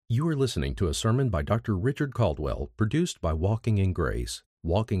You are listening to a sermon by Dr. Richard Caldwell, produced by Walking in Grace.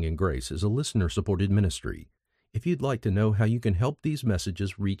 Walking in Grace is a listener-supported ministry. If you'd like to know how you can help these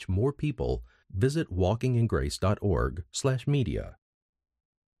messages reach more people, visit walkingingrace.org/media.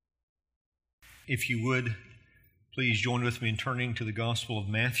 If you would, please join with me in turning to the Gospel of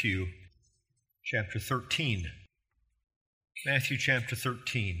Matthew, chapter 13. Matthew chapter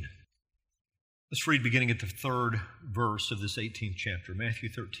 13. Let's read beginning at the third verse of this 18th chapter, Matthew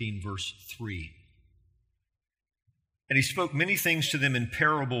 13, verse 3. And he spoke many things to them in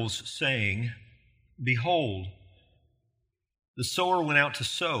parables, saying, Behold, the sower went out to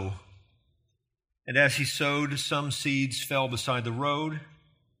sow, and as he sowed, some seeds fell beside the road,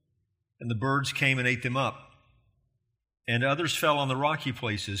 and the birds came and ate them up. And others fell on the rocky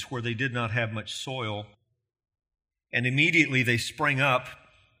places where they did not have much soil, and immediately they sprang up,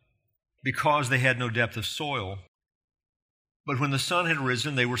 because they had no depth of soil. But when the sun had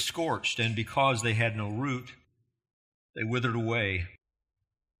risen, they were scorched, and because they had no root, they withered away.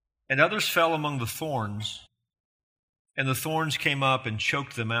 And others fell among the thorns, and the thorns came up and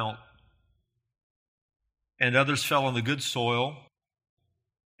choked them out. And others fell on the good soil,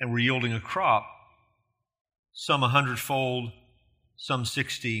 and were yielding a crop, some 100-fold, some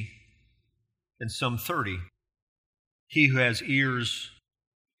 60, and some 30. He who has ears,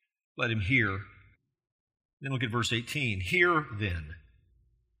 let him hear. Then look at verse 18. Hear then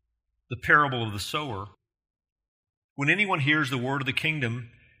the parable of the sower. When anyone hears the word of the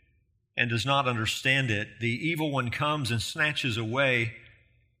kingdom and does not understand it, the evil one comes and snatches away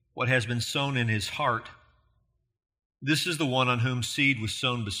what has been sown in his heart. This is the one on whom seed was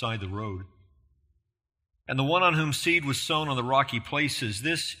sown beside the road. And the one on whom seed was sown on the rocky places,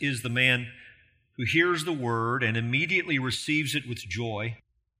 this is the man who hears the word and immediately receives it with joy.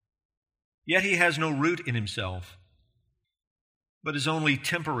 Yet he has no root in himself, but is only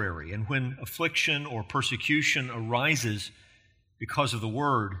temporary. And when affliction or persecution arises because of the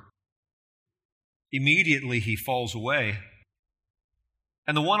word, immediately he falls away.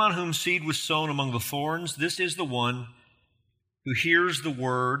 And the one on whom seed was sown among the thorns, this is the one who hears the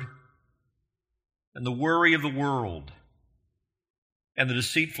word, and the worry of the world and the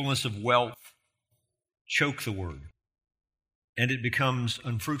deceitfulness of wealth choke the word, and it becomes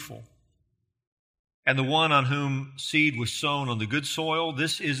unfruitful. And the one on whom seed was sown on the good soil,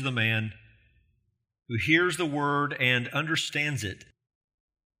 this is the man who hears the word and understands it,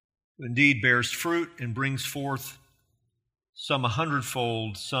 who indeed bears fruit and brings forth some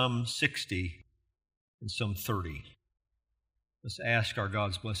 100-fold, some 60, and some 30. Let's ask our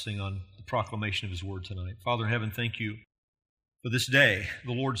God's blessing on the proclamation of His word tonight. Father in heaven, thank you for this day,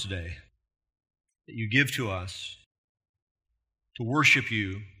 the Lord's day, that you give to us to worship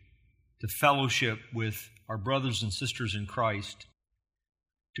you, to fellowship with our brothers and sisters in Christ,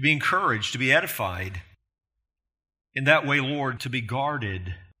 to be encouraged, to be edified. In that way, Lord, to be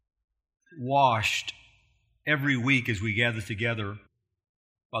guarded, washed every week as we gather together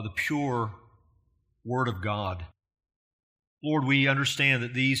by the pure Word of God. Lord, we understand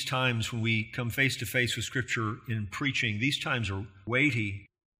that these times when we come face to face with Scripture in preaching, these times are weighty.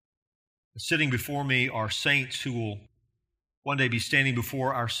 Sitting before me are saints who will one day be standing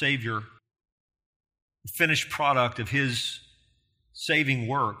before our Savior, the finished product of His saving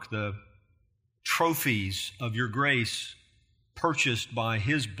work, the trophies of your grace purchased by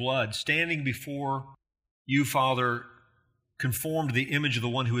His blood, standing before you, Father, conformed to the image of the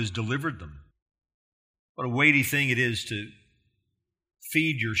one who has delivered them. What a weighty thing it is to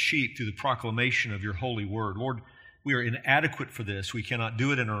feed your sheep through the proclamation of your holy word. Lord, we are inadequate for this. We cannot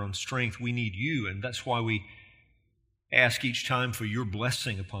do it in our own strength. We need you, and that's why we ask each time for your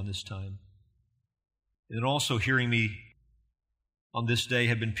blessing upon this time. And then also hearing me on this day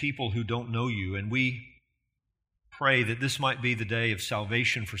have been people who don't know you, and we pray that this might be the day of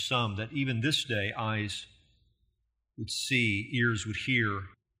salvation for some, that even this day eyes would see, ears would hear,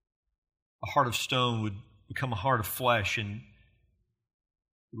 a heart of stone would become a heart of flesh, and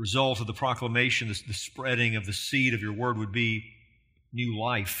the result of the proclamation, the spreading of the seed of your word would be new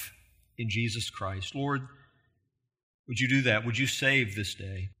life in Jesus Christ. Lord, would you do that? Would you save this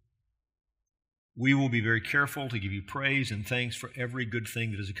day? We will be very careful to give you praise and thanks for every good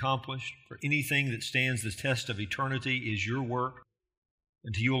thing that is accomplished. For anything that stands the test of eternity is your work,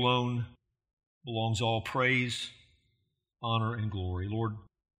 and to you alone belongs all praise, honor, and glory. Lord,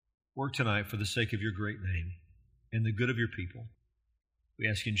 work tonight for the sake of your great name and the good of your people. We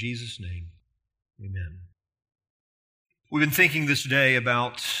ask in Jesus' name, amen. We've been thinking this day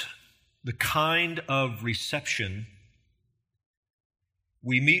about the kind of reception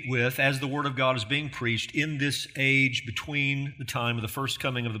we meet with as the Word of God is being preached in this age between the time of the first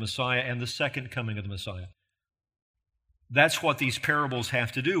coming of the Messiah and the second coming of the Messiah. That's what these parables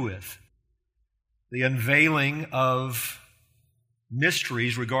have to do with. The unveiling of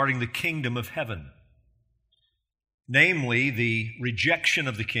mysteries regarding the kingdom of heaven. Namely, the rejection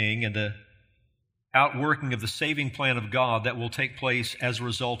of the king and the outworking of the saving plan of God that will take place as a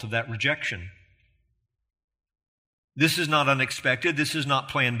result of that rejection. This is not unexpected. This is not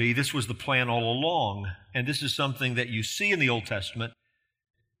plan B. This was the plan all along. And this is something that you see in the Old Testament,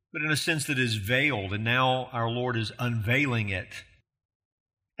 but in a sense that is veiled, and now our Lord is unveiling it.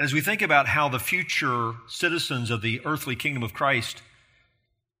 As we think about how the future citizens of the earthly kingdom of Christ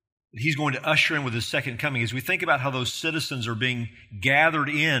that He's going to usher in with His second coming, as we think about how those citizens are being gathered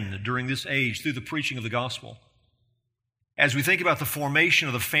in during this age through the preaching of the gospel, as we think about the formation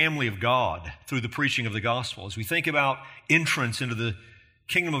of the family of God through the preaching of the gospel, as we think about entrance into the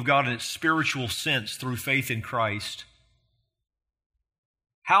kingdom of God in its spiritual sense through faith in Christ,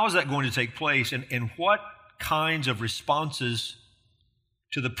 how is that going to take place, and what kinds of responses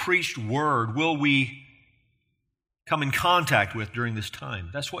to the preached word will we come in contact with during this time?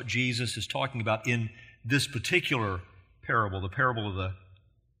 That's what Jesus is talking about in this particular parable, the parable of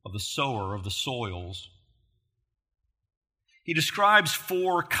the sower, of the soils. He describes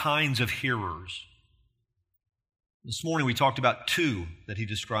four kinds of hearers. This morning we talked about two that he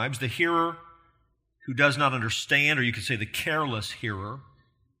describes: the hearer who does not understand, or you could say the careless hearer.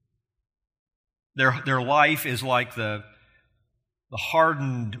 Their life is like the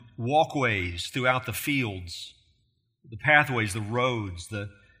hardened walkways throughout the fields, the pathways, the roads. The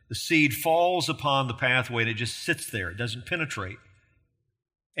seed falls upon the pathway and it just sits there. It doesn't penetrate.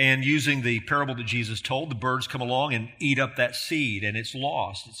 And using the parable that Jesus told, the birds come along and eat up that seed, and it's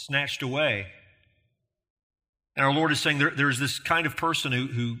lost. It's snatched away. And our Lord is saying there's this kind of person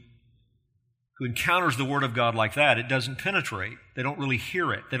who encounters the Word of God like that. It doesn't penetrate. They don't really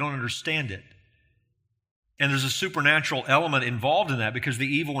hear it. They don't understand it. And there's a supernatural element involved in that, because the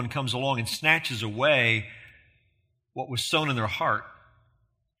evil one comes along and snatches away what was sown in their heart,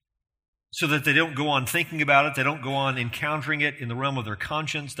 so that they don't go on thinking about it. They don't go on encountering it in the realm of their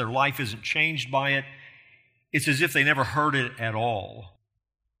conscience. Their life isn't changed by it. It's as if they never heard it at all.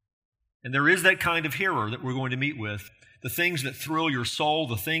 And there is that kind of hearer that we're going to meet with. The things that thrill your soul,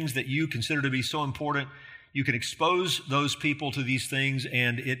 the things that you consider to be so important, you can expose those people to these things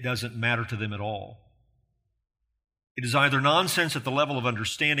and it doesn't matter to them at all. It is either nonsense at the level of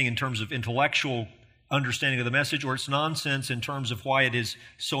understanding in terms of intellectual understanding of the message, or it's nonsense in terms of why it is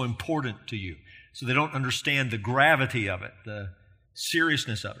so important to you. So they don't understand the gravity of it, the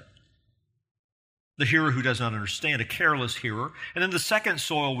seriousness of it. The hearer who does not understand, a careless hearer. And then the second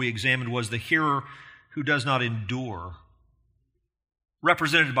soil we examined was the hearer who does not endure,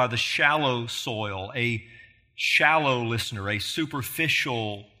 represented by the shallow soil, a shallow listener, a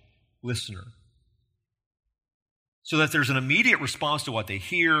superficial listener. So that there's an immediate response to what they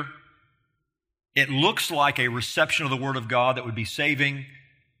hear. It looks like a reception of the Word of God that would be saving.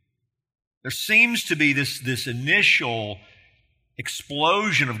 There seems to be this initial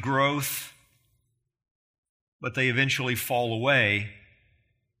explosion of growth, but they eventually fall away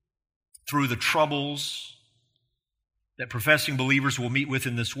through the troubles that professing believers will meet with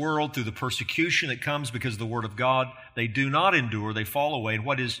in this world, through the persecution that comes because of the Word of God. They do not endure, they fall away. And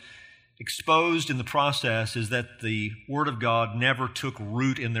what is exposed in the process is that the Word of God never took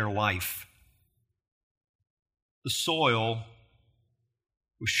root in their life. The soil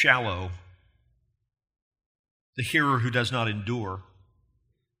was shallow. The hearer who does not endure.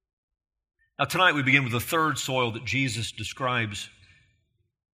 Now tonight we begin with the third soil that Jesus describes.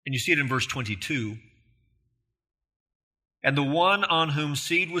 And you see it in verse 22. And the one on whom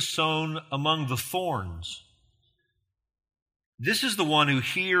seed was sown among the thorns. This is the one who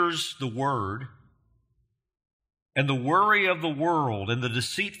hears the word, and the worry of the world and the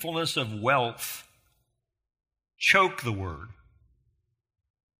deceitfulness of wealth choke the word,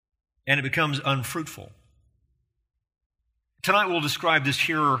 and it becomes unfruitful. Tonight we'll describe this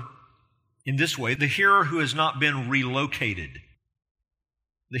hearer in this way: the hearer who has not been relocated.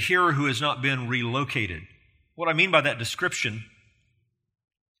 The hearer who has not been relocated. What I mean by that description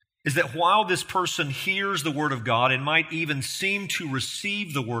is that while this person hears the Word of God and might even seem to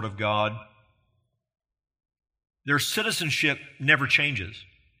receive the Word of God, their citizenship never changes.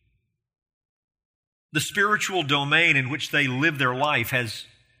 The spiritual domain in which they live their life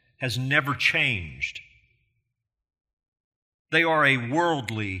has never changed. They are a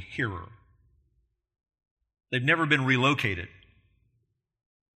worldly hearer. They've never been relocated.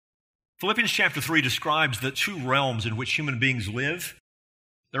 Philippians chapter 3 describes the two realms in which human beings live.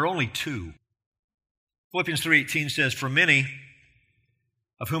 There are only two. Philippians 3:18 says, "For many,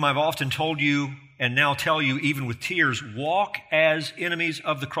 of whom I've often told you and now tell you even with tears, walk as enemies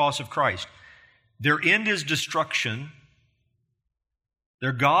of the cross of Christ. Their end is destruction,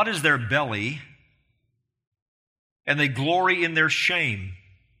 their God is their belly, and they glory in their shame."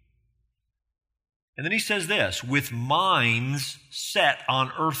 And then he says this, "with minds set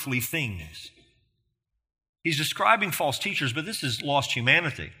on earthly things." He's describing false teachers, but this is lost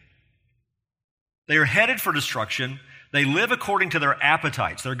humanity. They are headed for destruction. They live according to their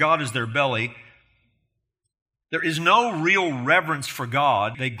appetites. Their God is their belly. There is no real reverence for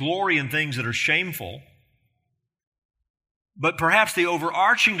God. They glory in things that are shameful. But perhaps the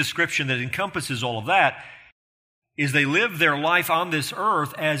overarching description that encompasses all of that is they live their life on this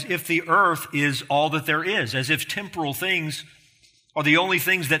earth as if the earth is all that there is, as if temporal things are the only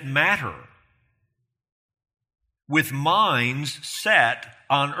things that matter, with minds set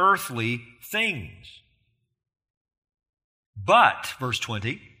on earthly things. But, verse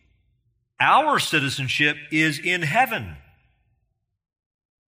 20, our citizenship is in heaven,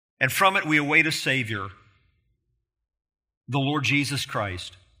 and from it we await a Savior, the Lord Jesus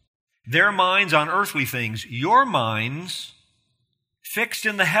Christ. Their minds on earthly things, your minds fixed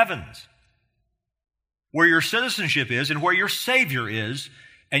in the heavens, where your citizenship is and where your Savior is,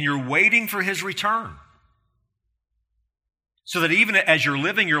 and you're waiting for His return. So that even as you're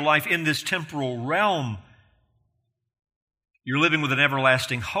living your life in this temporal realm, you're living with an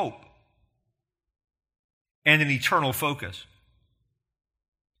everlasting hope and an eternal focus.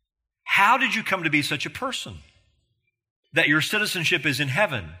 How did you come to be such a person? That your citizenship is in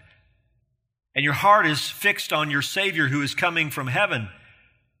heaven and your heart is fixed on your Savior who is coming from heaven,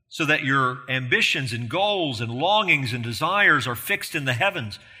 so that your ambitions and goals and longings and desires are fixed in the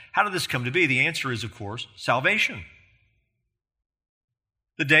heavens. How did this come to be? The answer is, of course, salvation.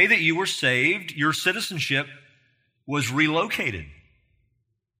 The day that you were saved, your citizenship was relocated.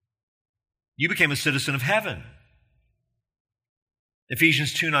 You became a citizen of heaven.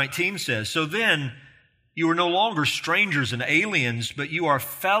 Ephesians 2:19 says, "So then you are no longer strangers and aliens, but you are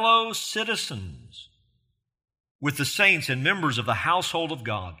fellow citizens with the saints and members of the household of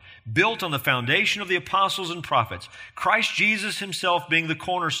God, built on the foundation of the apostles and prophets, Christ Jesus Himself being the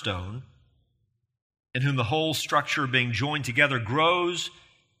cornerstone, in whom the whole structure being joined together grows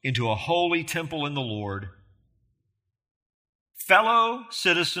into a holy temple in the Lord." Fellow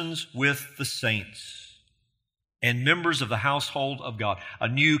citizens with the saints and members of the household of God. A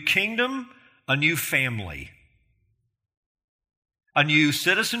new kingdom, a new family. A new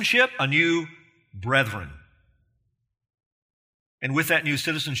citizenship, a new brethren. And with that new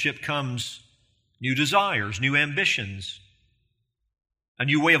citizenship comes new desires, new ambitions, a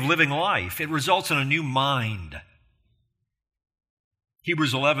new way of living life. It results in a new mind.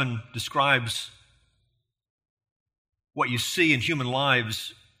 Hebrews 11 describes what you see in human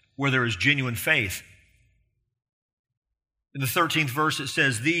lives where there is genuine faith. In the 13th verse it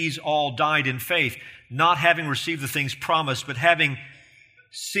says, "These all died in faith, not having received the things promised, but having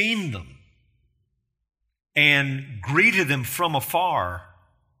seen them and greeted them from afar."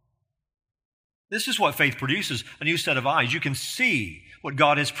 This is what faith produces, a new set of eyes. You can see what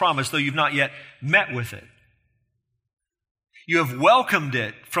God has promised, though you've not yet met with it. You have welcomed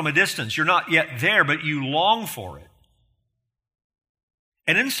it from a distance. You're not yet there, but you long for it.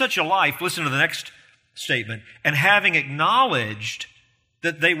 And in such a life, listen to the next statement, "and having acknowledged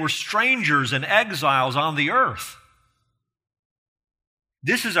that they were strangers and exiles on the earth."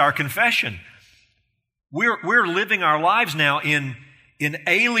 This is our confession. We're living our lives now in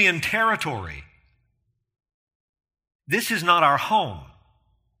alien territory. This is not our home.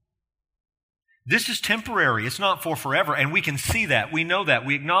 This is temporary. It's not for forever. And we can see that. We know that.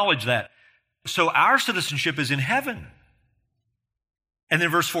 We acknowledge that. So our citizenship is in heaven. And then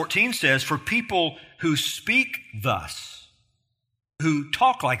verse 14 says, "For people who speak thus," who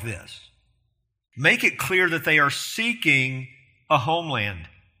talk like this, "make it clear that they are seeking a homeland."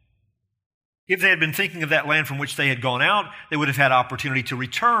 If they had been thinking of that land from which they had gone out, they would have had opportunity to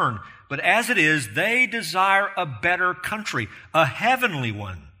return. But as it is, they desire a better country, a heavenly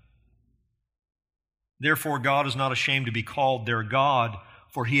one. Therefore, God is not ashamed to be called their God,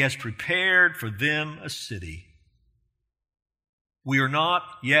 for He has prepared for them a city. We are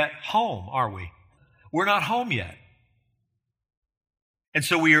not yet home, are we? We're not home yet. And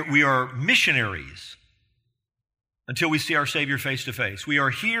so we are missionaries until we see our Savior face to face. We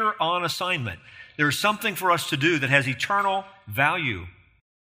are here on assignment. There is something for us to do that has eternal value,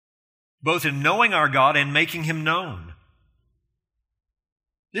 both in knowing our God and making Him known.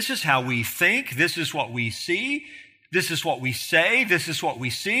 This is how we think. This is what we see. This is what we say, this is what we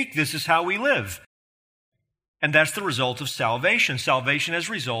seek, this is how we live. And that's the result of salvation. Salvation has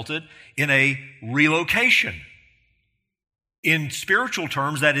resulted in a relocation. In spiritual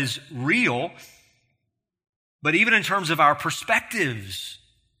terms, that is real, but even in terms of our perspectives,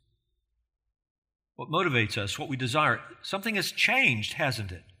 what motivates us, what we desire, something has changed,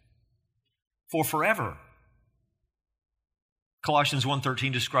 hasn't it? For forever. Colossians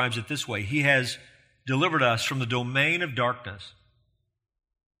 1:13 describes it this way: He has delivered us from the domain of darkness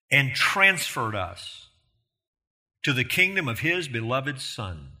and transferred us to the kingdom of His beloved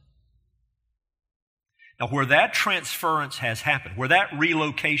Son. Now, where that transference has happened, where that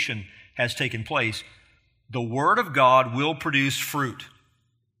relocation has taken place, the Word of God will produce fruit.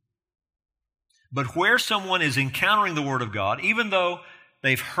 But where someone is encountering the Word of God, even though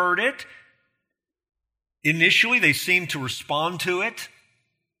they've heard it, initially they seem to respond to it,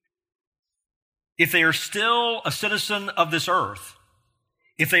 if they are still a citizen of this earth,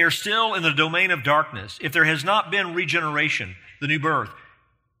 if they are still in the domain of darkness, if there has not been regeneration, the new birth,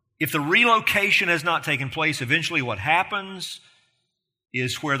 if the relocation has not taken place, eventually what happens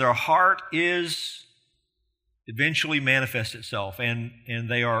is where their heart is eventually manifests itself, and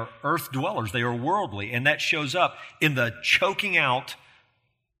they are earth dwellers, they are worldly, and that shows up in the choking out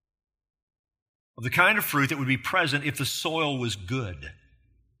of the kind of fruit that would be present if the soil was good.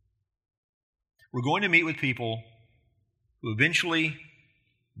 We're going to meet with people who eventually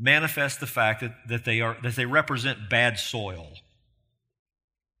manifest the fact that they represent bad soil.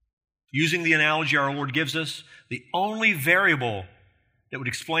 Using the analogy our Lord gives us, the only variable that would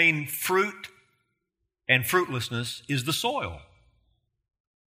explain fruit and fruitlessness is the soil.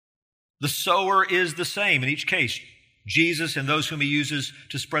 The sower is the same in each case. Jesus and those whom He uses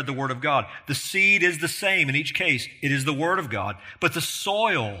to spread the Word of God. The seed is the same in each case. It is the Word of God. But the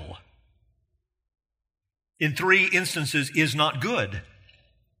soil, in 3 instances, is not good.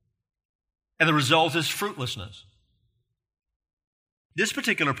 And the result is fruitlessness. This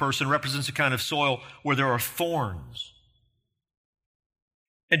particular person represents a kind of soil where there are thorns.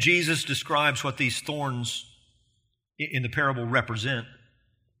 And Jesus describes what these thorns in the parable represent.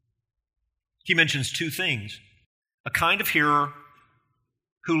 He mentions 2 things: a kind of hearer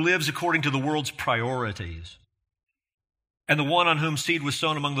who lives according to the world's priorities, and the one on whom seed was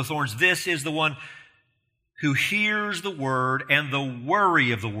sown among the thorns. This is the one who hears the word and the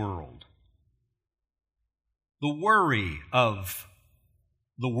worry of the world. The worry of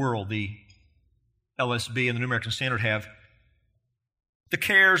the world, the LSB and the New American Standard have. The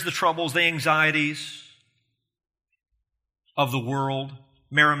cares, the troubles, the anxieties of the world.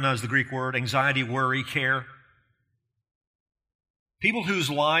 Merimna is the Greek word, anxiety, worry, care. People whose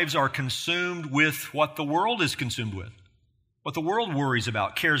lives are consumed with what the world is consumed with, what the world worries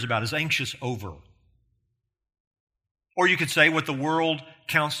about, cares about, is anxious over. Or you could say what the world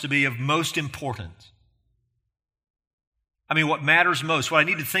counts to be of most importance. I mean, what matters most, what I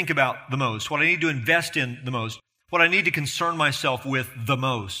need to think about the most, what I need to invest in the most, what I need to concern myself with the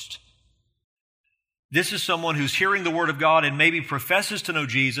most. This is someone who's hearing the Word of God and maybe professes to know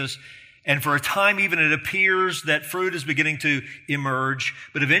Jesus, and for a time even it appears that fruit is beginning to emerge,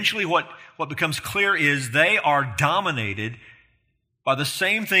 but eventually what becomes clear is they are dominated by the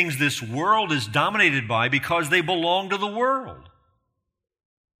same things this world is dominated by because they belong to the world.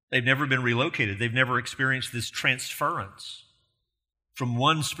 They've never been relocated. They've never experienced this transference from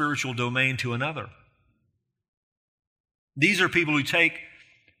one spiritual domain to another. These are people who take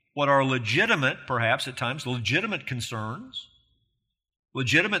what are legitimate, perhaps at times, legitimate concerns,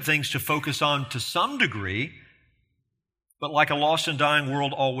 legitimate things to focus on to some degree, but like a lost and dying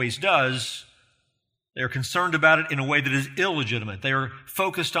world always does, they are concerned about it in a way that is illegitimate. They are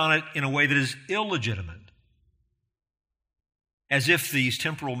focused on it in a way that is illegitimate, as if these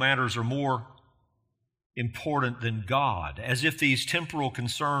temporal matters are more important than God, as if these temporal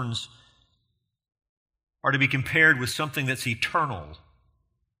concerns are to be compared with something that's eternal.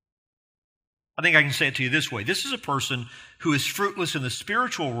 I think I can say it to you this way. This is a person who is fruitless in the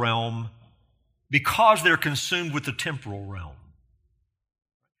spiritual realm because they're consumed with the temporal realm.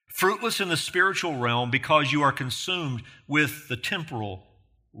 Fruitless in the spiritual realm because you are consumed with the temporal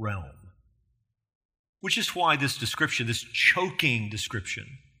realm. Which is why this description, this choking description,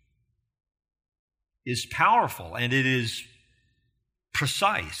 is powerful and it is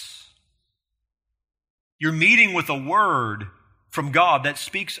precise. You're meeting with a word from God that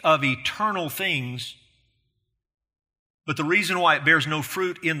speaks of eternal things, but the reason why it bears no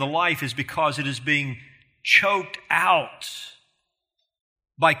fruit in the life is because it is being choked out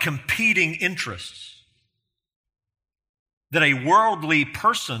by competing interests that a worldly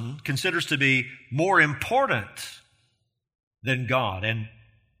person considers to be more important than God and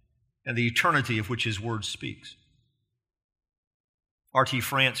the eternity of which His Word speaks. R.T.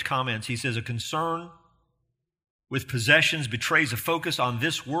 France comments, he says, a concern with possessions betrays a focus on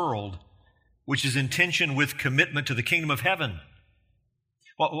this world, which is in tension with commitment to the kingdom of heaven.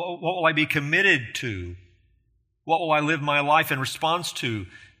 What will I be committed to? What will I live my life in response to?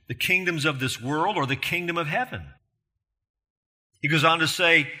 The kingdoms of this world or the kingdom of heaven? He goes on to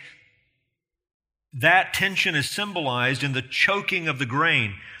say, that tension is symbolized in the choking of the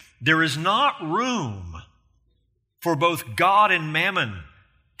grain. There is not room for both God and mammon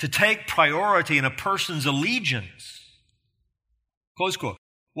to take priority in a person's allegiance. Close quote.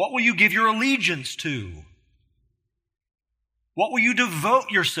 What will you give your allegiance to? What will you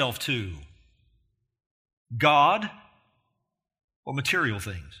devote yourself to? God or material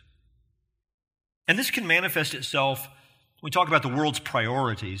things? And this can manifest itself, when we talk about the world's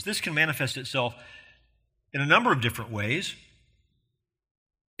priorities, this can manifest itself in a number of different ways.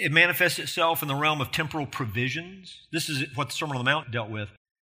 It manifests itself in the realm of temporal provisions. This is what the Sermon on the Mount dealt with.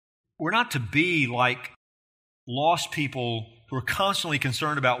 We're not to be like lost people who are constantly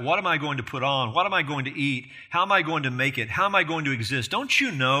concerned about what am I going to put on? What am I going to eat? How am I going to make it? How am I going to exist? Don't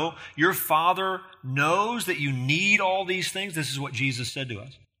you know your Father knows that you need all these things? This is what Jesus said to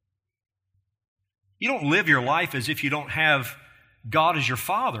us. You don't live your life as if you don't have God as your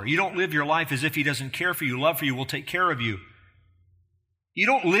Father. You don't live your life as if He doesn't care for you, love for you, will take care of you. You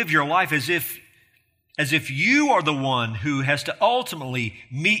don't live your life as if you are the one who has to ultimately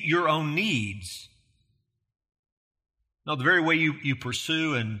meet your own needs. No, the very way you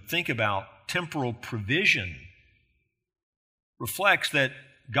pursue and think about temporal provision reflects that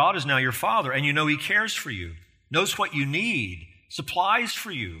God is now your Father, and you know He cares for you, knows what you need, supplies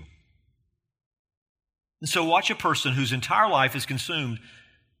for you. And so watch a person whose entire life is consumed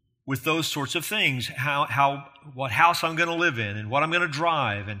with those sorts of things, what house I'm going to live in and what I'm going to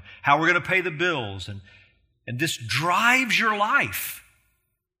drive and how we're going to pay the bills. And this drives your life.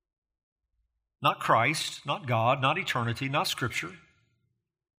 Not Christ, not God, not eternity, not Scripture.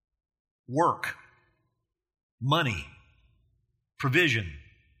 Work, money, provision.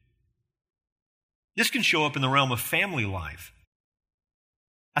 This can show up in the realm of family life.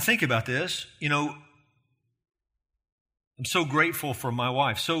 I think about this, I'm so grateful for my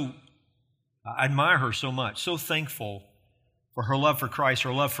wife. I admire her so much. So thankful for her love for Christ,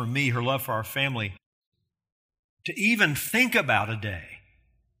 her love for me, her love for our family. To even think about a day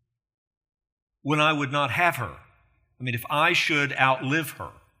when I would not have her, if I should outlive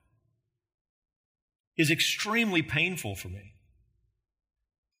her, is extremely painful for me.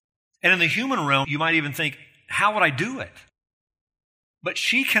 And in the human realm, you might even think, how would I do it? But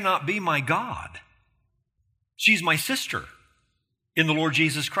she cannot be my God. She's my sister in the Lord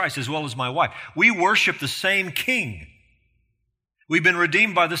Jesus Christ, as well as my wife. We worship the same King. We've been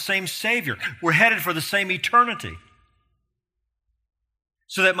redeemed by the same Savior. We're headed for the same eternity.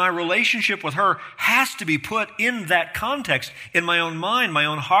 So that my relationship with her has to be put in that context, in my own mind, my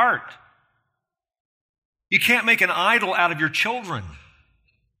own heart. You can't make an idol out of your children.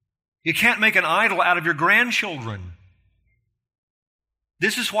 You can't make an idol out of your grandchildren.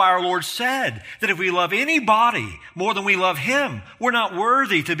 This is why our Lord said that if we love anybody more than we love Him, we're not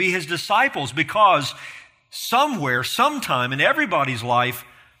worthy to be His disciples, because somewhere, sometime in everybody's life,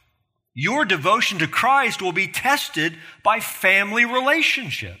 your devotion to Christ will be tested by family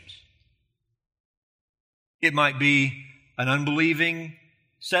relationships. It might be an unbelieving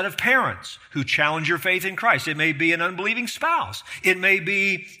set of parents who challenge your faith in Christ. It may be an unbelieving spouse. It may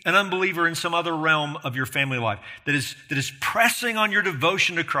be an unbeliever in some other realm of your family life that is pressing on your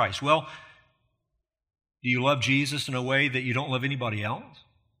devotion to Christ. Well, do you love Jesus in a way that you don't love anybody else?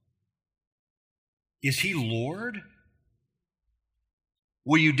 Is He Lord?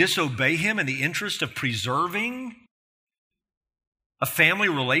 Will you disobey Him in the interest of preserving a family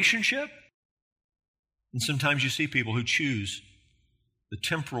relationship? And sometimes you see people who choose the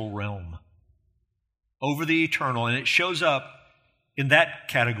temporal realm over the eternal, and it shows up in that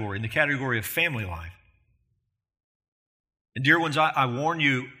category, in the category of family life. And dear ones, I warn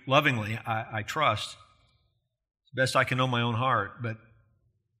you lovingly, I trust, as best I can know my own heart, but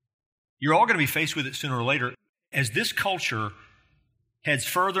you're all going to be faced with it sooner or later. As this culture heads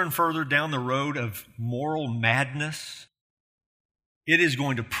further and further down the road of moral madness, it is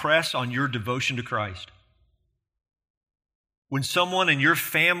going to press on your devotion to Christ. When someone in your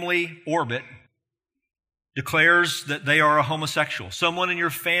family orbit declares that they are a homosexual, someone in your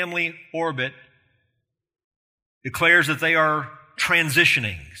family orbit declares that they are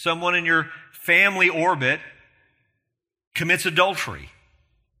transitioning, someone in your family orbit commits adultery,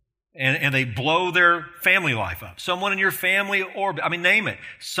 and they blow their family life up. Someone in your family orbit, name it.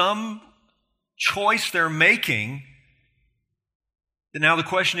 Some choice they're making. And now the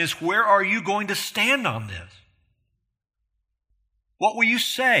question is, where are you going to stand on this? What will you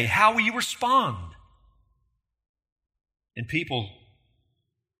say? How will you respond? And people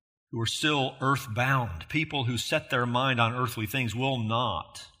who are still earthbound, people who set their mind on earthly things, will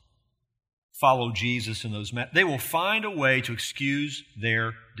not follow Jesus in those matters. They will find a way to excuse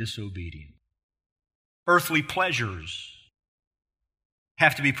their disobedience. Earthly pleasures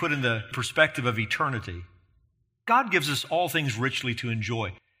have to be put in the perspective of eternity. God gives us all things richly to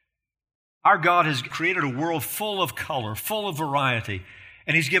enjoy. Our God has created a world full of color, full of variety,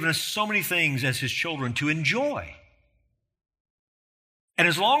 and He's given us so many things as His children to enjoy. And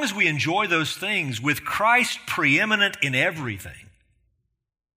as long as we enjoy those things with Christ preeminent in everything,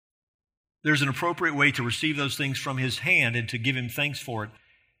 there's an appropriate way to receive those things from His hand and to give Him thanks for it.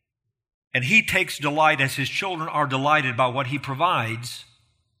 And He takes delight as His children are delighted by what He provides.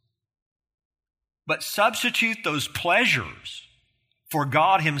 But substitute those pleasures for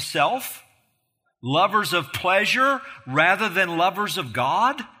God Himself, lovers of pleasure rather than lovers of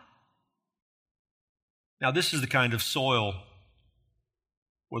God. Now, this is the kind of soil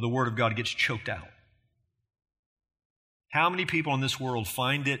where the Word of God gets choked out. How many people in this world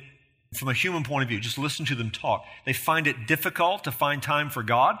find it, from a human point of view, just listen to them talk, they find it difficult to find time for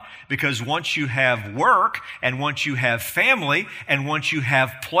God because once you have work and once you have family and once you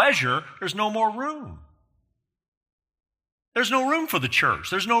have pleasure, there's no more room. There's no room for the church.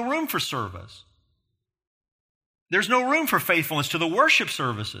 There's no room for service. There's no room for faithfulness to the worship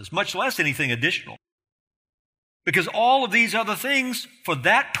services, much less anything additional. Because all of these other things for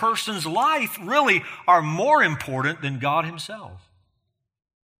that person's life really are more important than God Himself.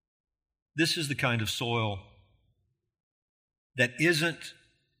 This is the kind of soil that isn't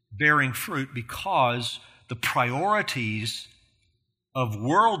bearing fruit because the priorities of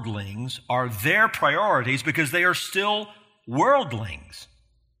worldlings are their priorities because they are still worldlings,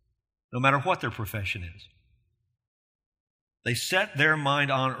 no matter what their profession is. They set their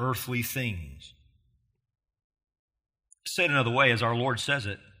mind on earthly things. Say it another way, as our Lord says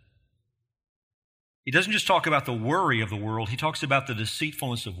it, He doesn't just talk about the worry of the world, He talks about the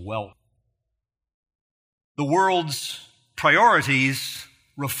deceitfulness of wealth. The world's priorities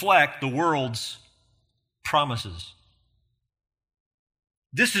reflect the world's promises.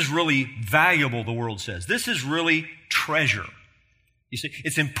 This is really valuable, the world says. This is really treasure. You see,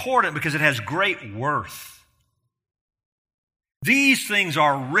 it's important because it has great worth. These things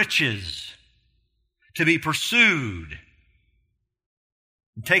are riches to be pursued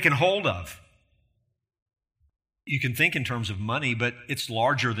and taken hold of. You can think in terms of money, but it's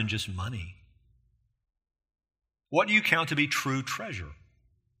larger than just money. What do you count to be true treasure?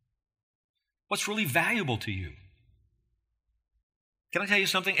 What's really valuable to you? Can I tell you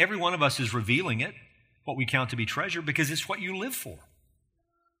something? Every one of us is revealing it, what we count to be treasure, because it's what you live for.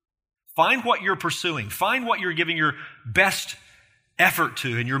 Find what you're pursuing. Find what you're giving your best effort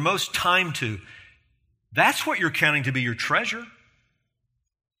to and your most time to. That's what you're counting to be your treasure.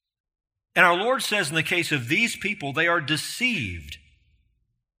 And our Lord says in the case of these people, they are deceived.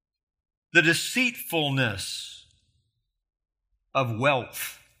 The deceitfulness of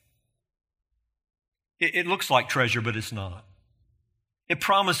wealth. It looks like treasure, but it's not. It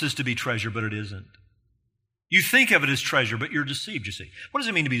promises to be treasure, but it isn't. You think of it as treasure, but you're deceived, you see. What does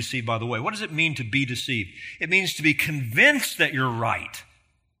it mean to be deceived, by the way? What does it mean to be deceived? It means to be convinced that you're right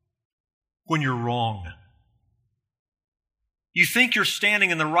when you're wrong. You think you're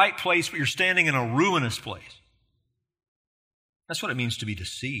standing in the right place, but you're standing in a ruinous place. That's what it means to be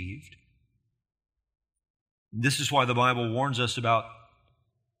deceived. This is why the Bible warns us about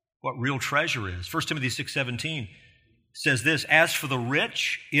what real treasure is. 1 Timothy 6:17 says this, "As for the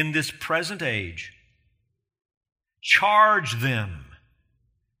rich in this present age, charge them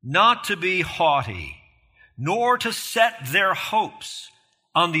not to be haughty, nor to set their hopes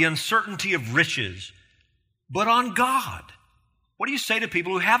on the uncertainty of riches, but on God." What do you say to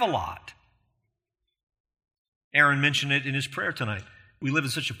people who have a lot? Aaron mentioned it in his prayer tonight. We live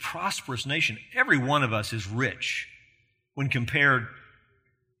in such a prosperous nation. Every one of us is rich when compared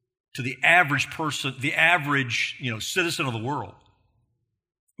to the average person, the average, citizen of the world.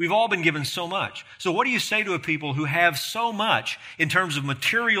 We've all been given so much. So what do you say to a people who have so much in terms of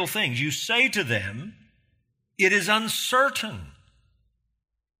material things? You say to them, it is uncertain.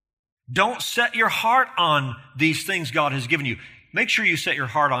 Don't set your heart on these things God has given you. Make sure you set your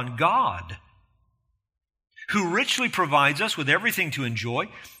heart on God, who richly provides us with everything to enjoy.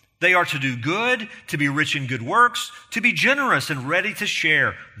 They are to do good, to be rich in good works, to be generous and ready to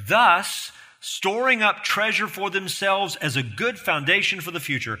share, thus storing up treasure for themselves as a good foundation for the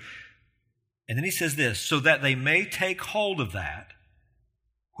future. And then he says this, so that they may take hold of that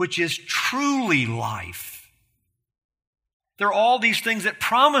which is truly life. There are all these things that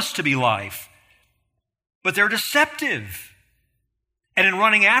promise to be life, but they're deceptive. And in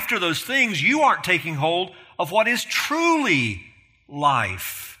running after those things, you aren't taking hold of what is truly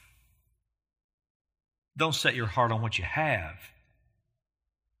life. Don't set your heart on what you have.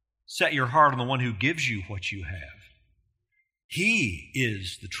 Set your heart on the one who gives you what you have. He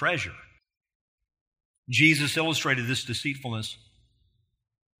is the treasure. Jesus illustrated this deceitfulness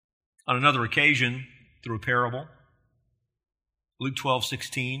on another occasion through a parable. Luke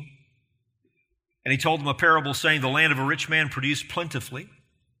 12:16. And he told them a parable saying, the land of a rich man produced plentifully.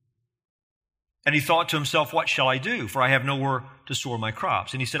 And he thought to himself, what shall I do? For I have nowhere to store my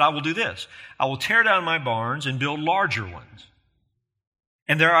crops. And he said, I will do this. I will tear down my barns and build larger ones.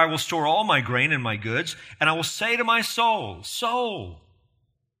 And there I will store all my grain and my goods. And I will say to my soul, soul,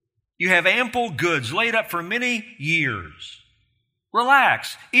 you have ample goods laid up for many years.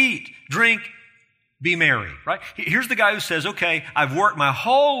 Relax, eat, drink, be merry, right? Here's the guy who says, okay, I've worked my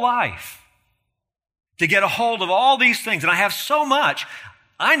whole life to get a hold of all these things, and I have so much,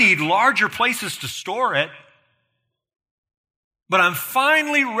 I need larger places to store it, but I'm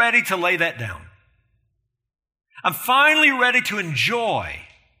finally ready to lay that down. I'm finally ready to enjoy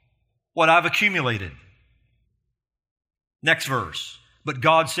what I've accumulated. Next verse. But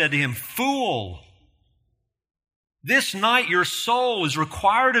God said to him, fool, this night your soul is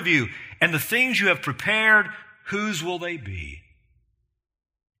required of you, and the things you have prepared, whose will they be?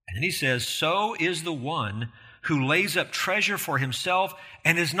 And then he says, so is the one who lays up treasure for himself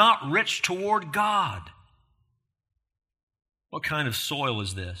and is not rich toward God. What kind of soil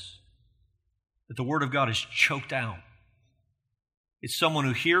is this that the Word of God is choked out? It's someone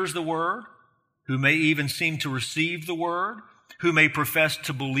who hears the Word, who may even seem to receive the Word, who may profess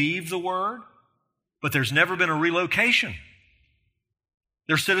to believe the Word, but there's never been a relocation.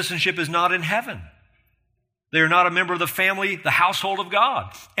 Their citizenship is not in heaven. They are not a member of the family, the household of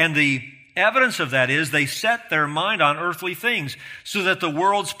God. And the evidence of that is they set their mind on earthly things so that the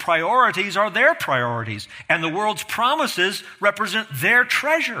world's priorities are their priorities and the world's promises represent their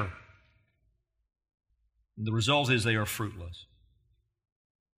treasure. And the result is they are fruitless.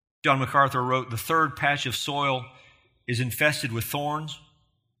 John MacArthur wrote, the third patch of soil is infested with thorns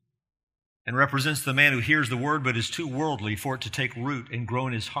and represents the man who hears the word but is too worldly for it to take root and grow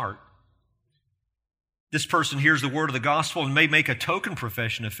in his heart. This person hears the word of the gospel and may make a token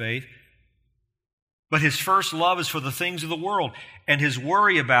profession of faith, but his first love is for the things of the world, and his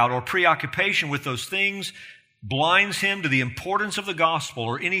worry about or preoccupation with those things blinds him to the importance of the gospel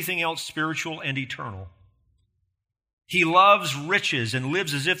or anything else spiritual and eternal. He loves riches and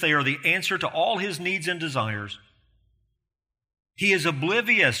lives as if they are the answer to all his needs and desires. He is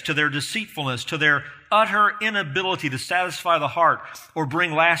oblivious to their deceitfulness, to their utter inability to satisfy the heart or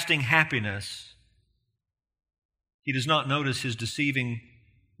bring lasting happiness. He does not notice his deceiving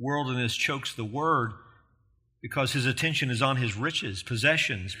worldliness chokes the word because his attention is on his riches,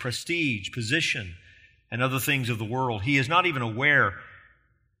 possessions, prestige, position, and other things of the world. He is not even aware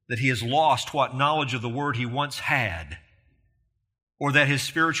that he has lost what knowledge of the word he once had, or that his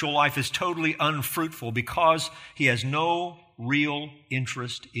spiritual life is totally unfruitful because he has no real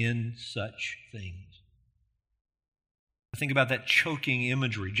interest in such things. Think about that choking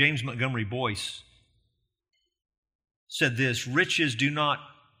imagery. James Montgomery Boyce said this, riches do not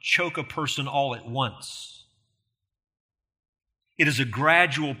choke a person all at once. It is a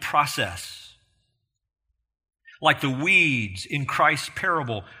gradual process. Like the weeds in Christ's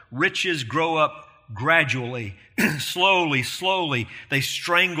parable, riches grow up gradually, slowly. They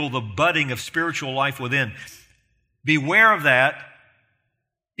strangle the budding of spiritual life within. Beware of that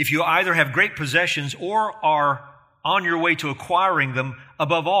if you either have great possessions or are on your way to acquiring them.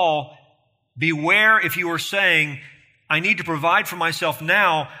 Above all, beware if you are saying, I need to provide for myself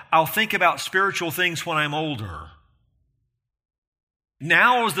now. I'll think about spiritual things when I'm older.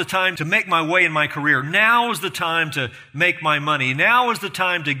 Now is the time to make my way in my career. Now is the time to make my money. Now is the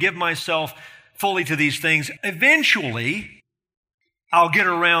time to give myself fully to these things. Eventually, I'll get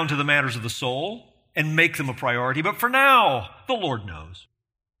around to the matters of the soul and make them a priority. But for now, the Lord knows.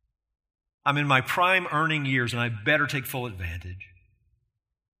 I'm in my prime earning years and I better take full advantage.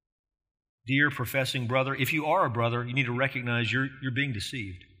 Dear professing brother, if you are a brother, you need to recognize you're being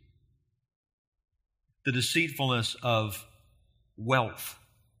deceived. The deceitfulness of wealth.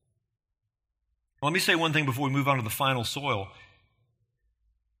 Let me say one thing before we move on to the final soil.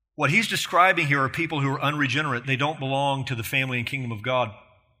 What he's describing here are people who are unregenerate. They don't belong to the family and kingdom of God.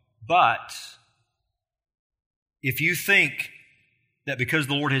 But if you think that because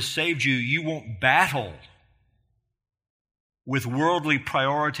the Lord has saved you, you won't battle with worldly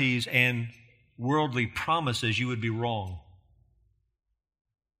priorities and worldly promises, you would be wrong.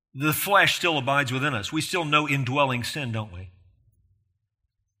 The flesh still abides within us. We still know indwelling sin, don't we?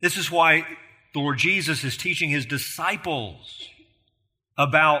 This is why the Lord Jesus is teaching his disciples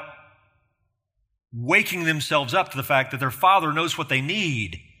about waking themselves up to the fact that their Father knows what they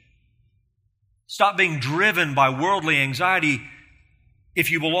need. Stop being driven by worldly anxiety. If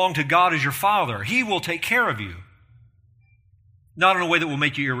you belong to God as your Father, He will take care of you. Not in a way that will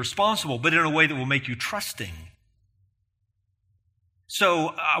make you irresponsible, but in a way that will make you trusting.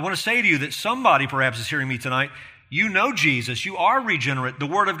 So I want to say to you that somebody perhaps is hearing me tonight. You know Jesus. You are regenerate. The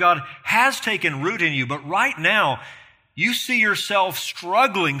Word of God has taken root in you. But right now, you see yourself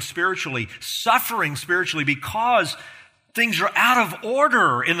struggling spiritually, suffering spiritually because things are out of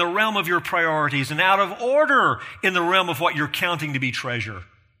order in the realm of your priorities and out of order in the realm of what you're counting to be treasure.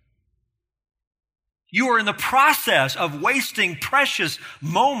 You are in the process of wasting precious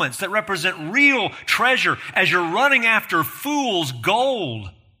moments that represent real treasure as you're running after fool's gold.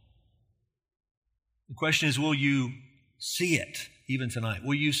 The question is, will you see it even tonight?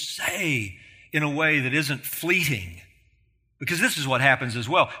 Will you say in a way that isn't fleeting? Because this is what happens as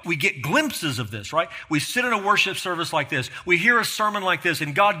well. We get glimpses of this, right? We sit in a worship service like this. We hear a sermon like this,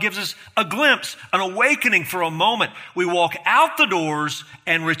 and God gives us a glimpse, an awakening for a moment. We walk out the doors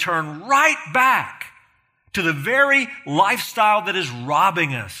and return right back to the very lifestyle that is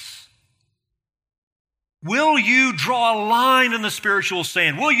robbing us. Will you draw a line in the spiritual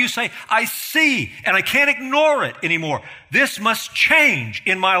sand? Will you say, I see, and I can't ignore it anymore. This must change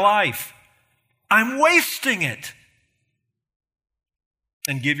in my life. I'm wasting it.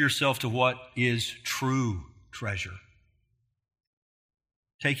 And give yourself to what is true treasure.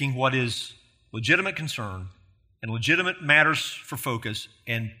 Taking what is legitimate concern and legitimate matters for focus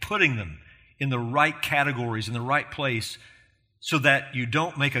and putting them in the right categories, in the right place, so that you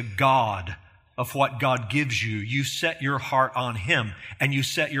don't make a god of what God gives you. You set your heart on Him, and you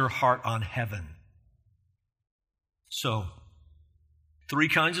set your heart on heaven. So, 3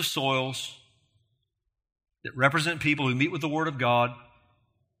 kinds of soils that represent people who meet with the Word of God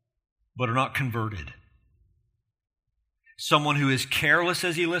but are not converted. Someone who is careless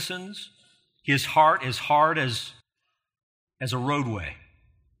as he listens. His heart is hard as a roadway.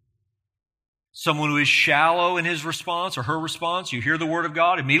 Someone who is shallow in his response or her response. You hear the Word of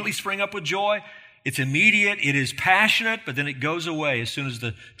God, immediately spring up with joy. It's immediate, it is passionate, but then it goes away as soon as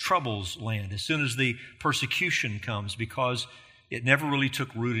the troubles land, as soon as the persecution comes, because it never really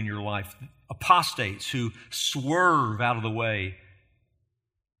took root in your life. Apostates who swerve out of the way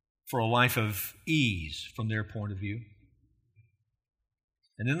for a life of ease from their point of view.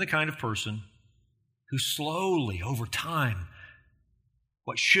 And then the kind of person who slowly, over time,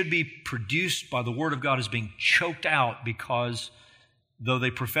 what should be produced by the Word of God is being choked out because though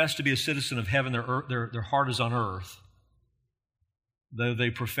they profess to be a citizen of heaven, their heart is on earth. Though they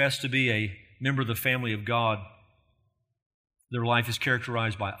profess to be a member of the family of God, their life is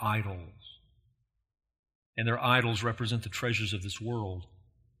characterized by idols. And their idols represent the treasures of this world.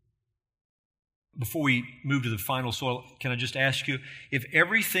 Before we move to the final soil, can I just ask you, if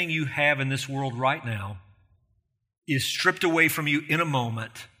everything you have in this world right now is stripped away from you in a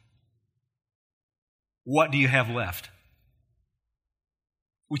moment, what do you have left?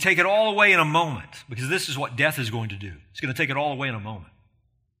 We take it all away in a moment, because this is what death is going to do. It's going to take it all away in a moment.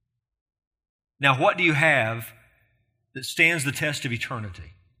 Now, what do you have that stands the test of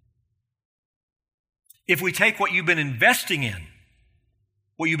eternity? If we take what you've been investing in,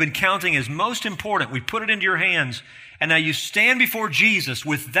 what you've been counting as most important, we put it into your hands, and now you stand before Jesus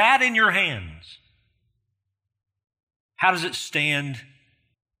with that in your hands. How does it stand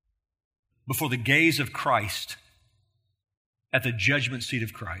before the gaze of Christ at the judgment seat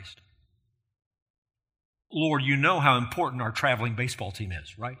of Christ? Lord, you know how important our traveling baseball team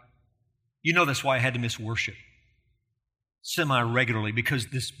is, right? You know that's why I had to miss worship semi-regularly, because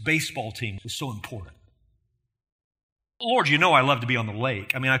this baseball team was so important. Lord, you know I love to be on the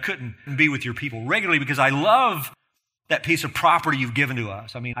lake. I mean, I couldn't be with your people regularly because I love that piece of property you've given to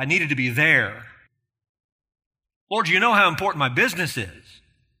us. I mean, I needed to be there. Lord, you know how important my business is.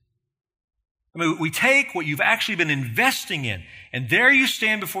 I mean, we take what you've actually been investing in, and there you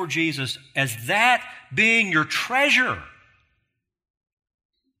stand before Jesus as that being your treasure.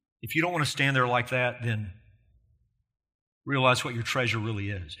 If you don't want to stand there like that, then realize what your treasure really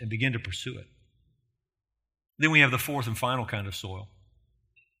is and begin to pursue it. Then we have the 4th and final kind of soil.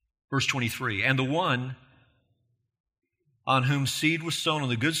 Verse 23, and the one on whom seed was sown on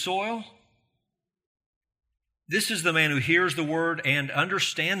the good soil, this is the man who hears the word and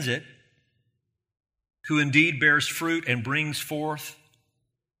understands it, who indeed bears fruit and brings forth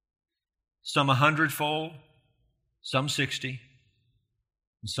some 100-fold, some 60,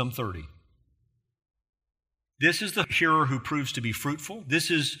 and some 30. This is the hearer who proves to be fruitful.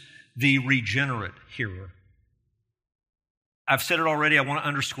 This is the regenerate hearer. I've said it already, I want to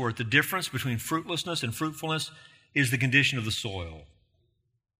underscore it. The difference between fruitlessness and fruitfulness is the condition of the soil.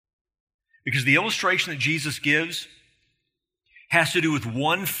 Because the illustration that Jesus gives has to do with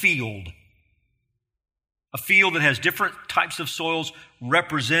one field, a field that has different types of soils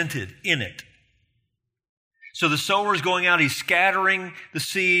represented in it. So the sower is going out, he's scattering the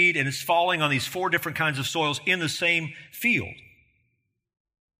seed, and it's falling on these 4 different kinds of soils in the same field.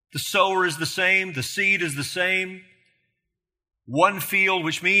 The sower is the same, the seed is the same. One field,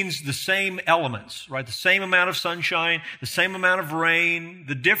 which means the same elements, right? The same amount of sunshine, the same amount of rain.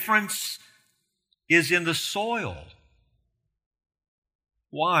 The difference is in the soil.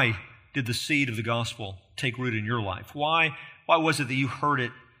 Why did the seed of the gospel take root in your life? Why was it that you heard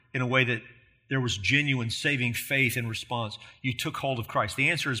it in a way that there was genuine saving faith in response? You took hold of Christ. The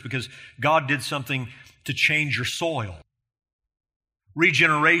answer is because God did something to change your soil.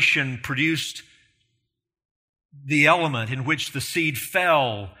 Regeneration produced the element in which the seed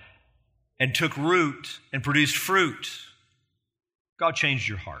fell and took root and produced fruit. God changed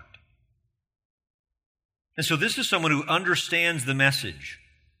your heart. And so this is someone who understands the message.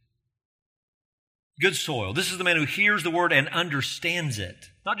 Good soil. This is the man who hears the word and understands it,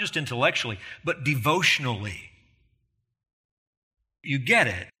 not just intellectually, but devotionally. You get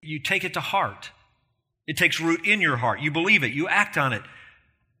it. You take it to heart. It takes root in your heart. You believe it. You act on it.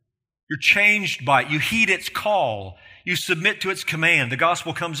 You're changed by it. You heed its call. You submit to its command. The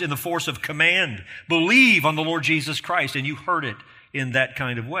gospel comes in the force of command. Believe on the Lord Jesus Christ, and you heard it in that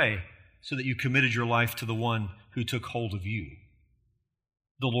kind of way so that you committed your life to the one who took hold of you,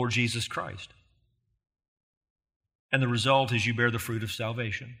 the Lord Jesus Christ. And the result is you bear the fruit of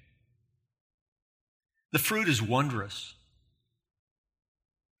salvation. The fruit is wondrous.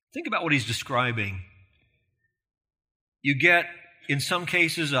 Think about what he's describing. You get, in some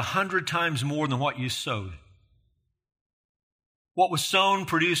cases, 100 times more than what you sowed. What was sown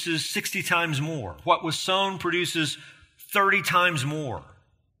produces 60 times more. What was sown produces 30 times more.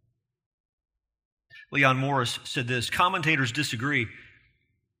 Leon Morris said this, commentators disagree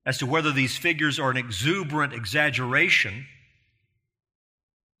as to whether these figures are an exuberant exaggeration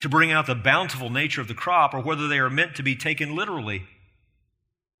to bring out the bountiful nature of the crop or whether they are meant to be taken literally.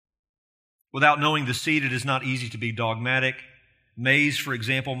 Without knowing the seed, it is not easy to be dogmatic. Maize, for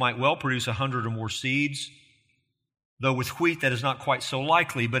example, might well produce 100 or more seeds, though with wheat that is not quite so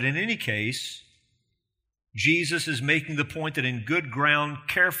likely. But in any case, Jesus is making the point that in good ground,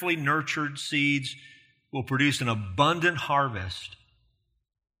 carefully nurtured seeds will produce an abundant harvest.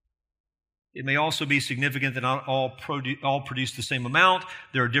 It may also be significant that not all produce the same amount.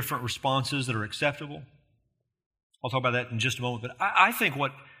 There are different responses that are acceptable. I'll talk about that in just a moment. But I think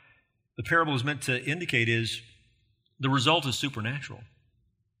what the parable is meant to indicate is the result is supernatural.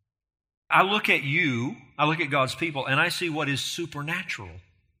 I look at you, I look at God's people, and I see what is supernatural.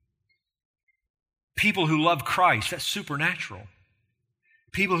 People who love Christ, that's supernatural.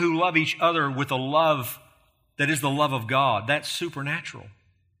 People who love each other with a love that is the love of God, that's supernatural.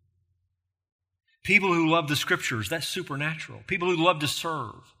 People who love the Scriptures, that's supernatural. People who love to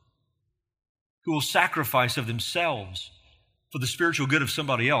serve, who will sacrifice of themselves for the spiritual good of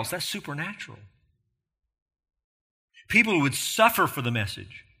somebody else, that's supernatural. People who would suffer for the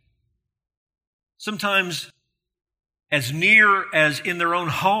message, sometimes as near as in their own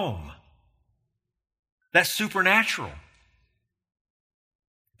home, that's supernatural.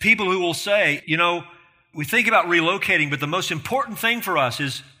 People who will say, you know, we think about relocating, but the most important thing for us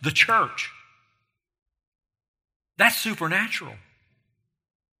is the church. That's supernatural.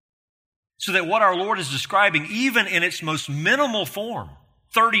 So that what our Lord is describing, even in its most minimal form,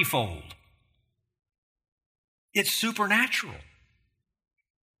 30-fold, it's supernatural.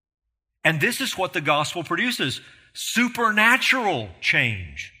 And this is what the gospel produces, supernatural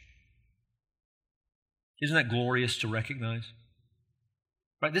change. Isn't that glorious to recognize?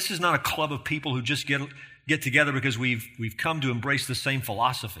 Right? This is not a club of people who just get together because we've come to embrace the same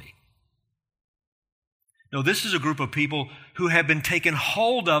philosophy. No, this is a group of people who have been taken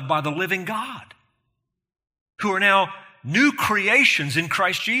hold of by the living God, who are now new creations in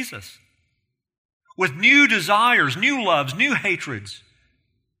Christ Jesus, with new desires, new loves, new hatreds.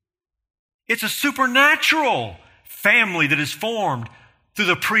 It's a supernatural family that is formed through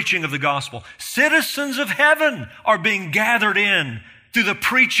the preaching of the gospel. Citizens of heaven are being gathered in through the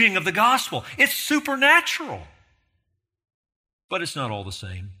preaching of the gospel. It's supernatural. But it's not all the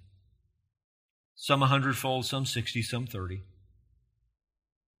same. Some 100-fold, some 60, some 30.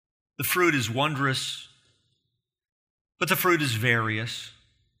 The fruit is wondrous, but the fruit is various.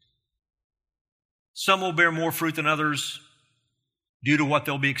 Some will bear more fruit than others due to what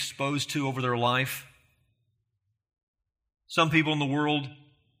they'll be exposed to over their life. Some people in the world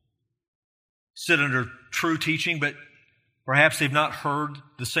sit under true teaching, but perhaps they've not heard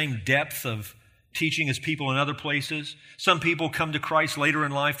the same depth of teaching as people in other places. Some people come to Christ later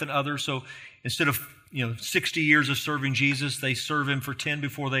in life than others, so instead of 60 years of serving Jesus, they serve Him for 10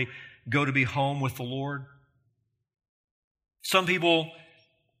 before they go to be home with the Lord. Some people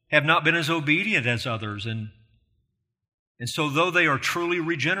have not been as obedient as others, and so though they are truly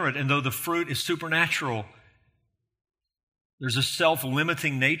regenerate and though the fruit is supernatural, there's a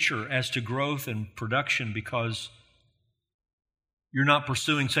self-limiting nature as to growth and production because you're not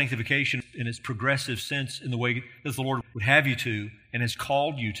pursuing sanctification in its progressive sense in the way that the Lord would have you to and has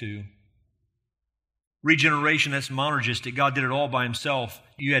called you to. Regeneration, that's monergistic. God did it all by Himself.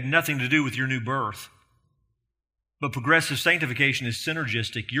 You had nothing to do with your new birth. But progressive sanctification is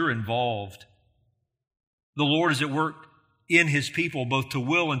synergistic. You're involved. The Lord is at work in His people, both to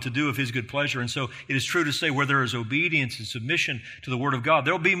will and to do of His good pleasure. And so it is true to say where there is obedience and submission to the Word of God,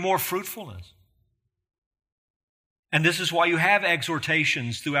 there will be more fruitfulness. And this is why you have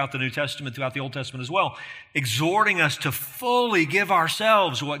exhortations throughout the New Testament, throughout the Old Testament as well, exhorting us to fully give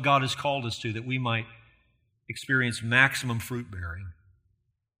ourselves to what God has called us to, that we might experience maximum fruit bearing.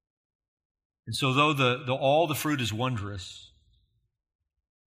 And so though all the fruit is wondrous,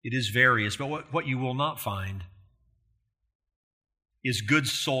 it is various, but what you will not find is good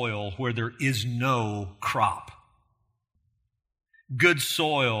soil where there is no crop. Good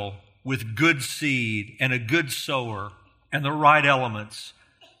soil with good seed and a good sower and the right elements,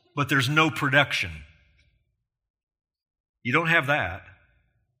 but there's no production. You don't have that.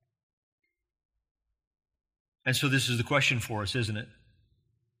 And so this is the question for us, isn't it?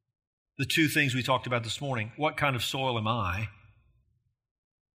 The two things we talked about this morning. What kind of soil am I?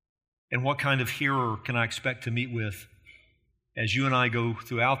 And what kind of hearer can I expect to meet with as you and I go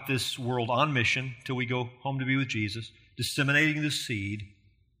throughout this world on mission till we go home to be with Jesus, disseminating the seed?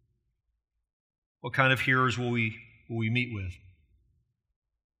 What kind of hearers will we meet with?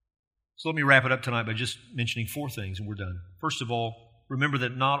 So let me wrap it up tonight by just mentioning four things and we're done. First of all, remember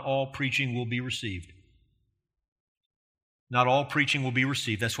that not all preaching will be received. Not all preaching will be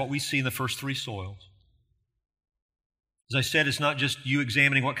received. That's what we see in the first three soils. As I said, it's not just you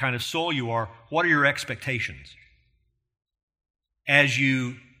examining what kind of soil you are. What are your expectations as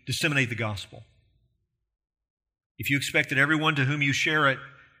you disseminate the gospel? If you expect that everyone with whom you share it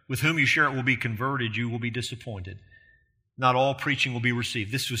will be converted, you will be disappointed. Not all preaching will be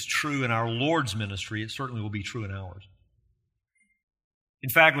received. This was true in our Lord's ministry. It certainly will be true in ours. In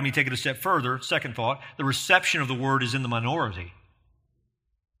fact, let me take it a step further. Second thought, the reception of the word is in the minority.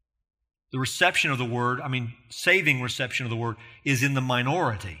 The reception of the word, saving reception of the word, is in the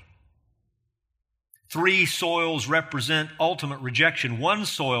minority. Three soils represent ultimate rejection. One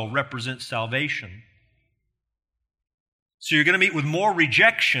soil represents salvation. So you're going to meet with more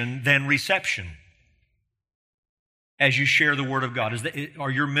rejection than reception as you share the Word of God.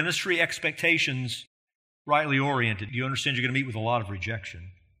 Are your ministry expectations rightly oriented? Do you understand you're going to meet with a lot of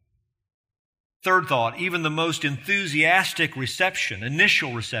rejection? Third thought, even the most enthusiastic reception,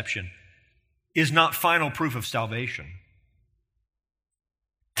 initial reception, is not final proof of salvation.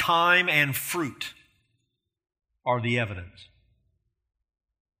 Time and fruit are the evidence.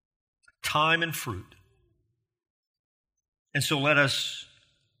 Time and fruit. And so let us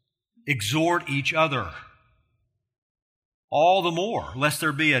exhort each other all the more, lest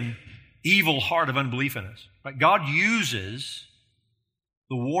there be an evil heart of unbelief in us. Right? God uses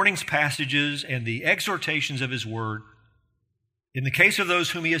the warnings passages and the exhortations of His Word, in the case of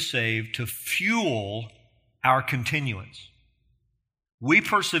those whom He has saved, to fuel our continuance. We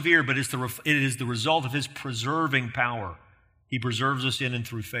persevere, but it is the result of His preserving power. He preserves us in and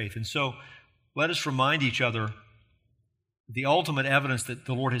through faith. And so let us remind each other the ultimate evidence that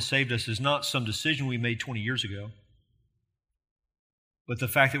the Lord has saved us is not some decision we made 20 years ago, but the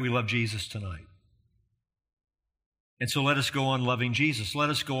fact that we love Jesus tonight. And so let us go on loving Jesus. Let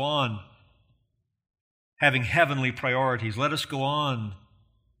us go on having heavenly priorities. Let us go on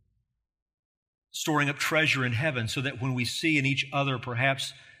storing up treasure in heaven so that when we see in each other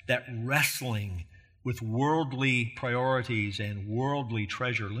perhaps that wrestling with worldly priorities and worldly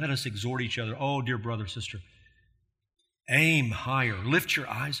treasure, let us exhort each other, oh, dear brother, sister, Aim higher. Lift your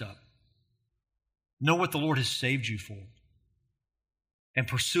eyes up. Know what the Lord has saved you for. And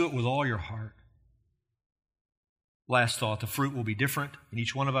pursue it with all your heart. Last thought, the fruit will be different in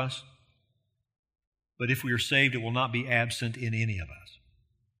each one of us. But if we are saved, it will not be absent in any of us.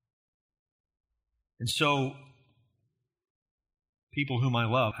 And so, people whom I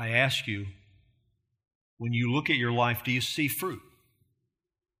love, I ask you, when you look at your life, do you see fruit?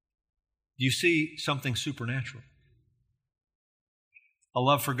 Do you see something supernatural? A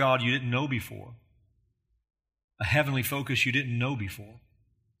love for God you didn't know before. A heavenly focus you didn't know before.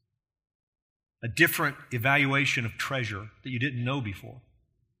 A different evaluation of treasure that you didn't know before.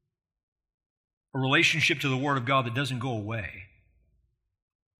 A relationship to the Word of God that doesn't go away.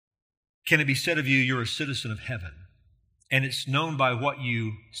 Can it be said of you, you're a citizen of heaven? And it's known by what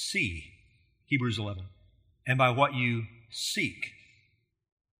you see, Hebrews 11, and by what you seek,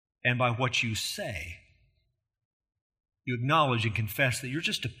 and by what you say. You acknowledge and confess that you're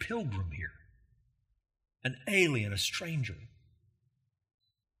just a pilgrim here, an alien, a stranger,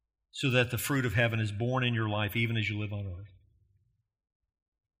 so that the fruit of heaven is born in your life even as you live on earth.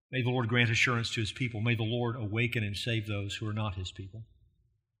 May the Lord grant assurance to His people. May the Lord awaken and save those who are not His people.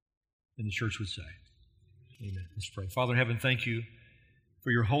 And the church would say, amen. Let's pray. Father in heaven, thank you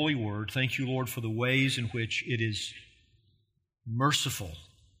for your holy word. Thank you, Lord, for the ways in which it is merciful.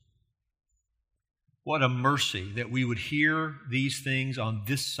 What a mercy that we would hear these things on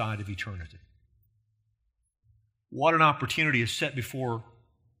this side of eternity. What an opportunity is set before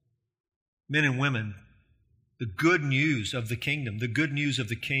men and women, the good news of the kingdom, the good news of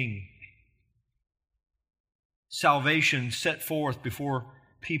the King. Salvation set forth before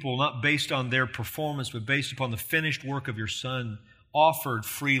people, not based on their performance, but based upon the finished work of your Son, offered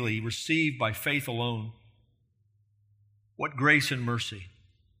freely, received by faith alone. What grace and mercy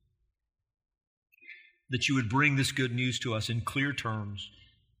that you would bring this good news to us in clear terms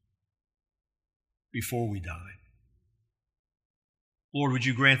before we die. Lord, would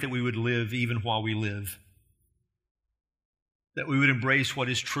you grant that we would live even while we live, that we would embrace what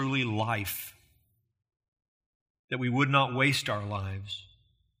is truly life, that we would not waste our lives.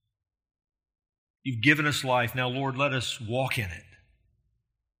 You've given us life. Now, Lord, let us walk in it.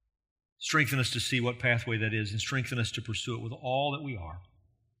 Strengthen us to see what pathway that is, and strengthen us to pursue it with all that we are.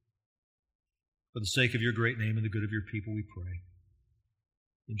 For the sake of your great name and the good of your people, we pray.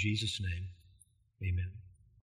 In Jesus' name, amen.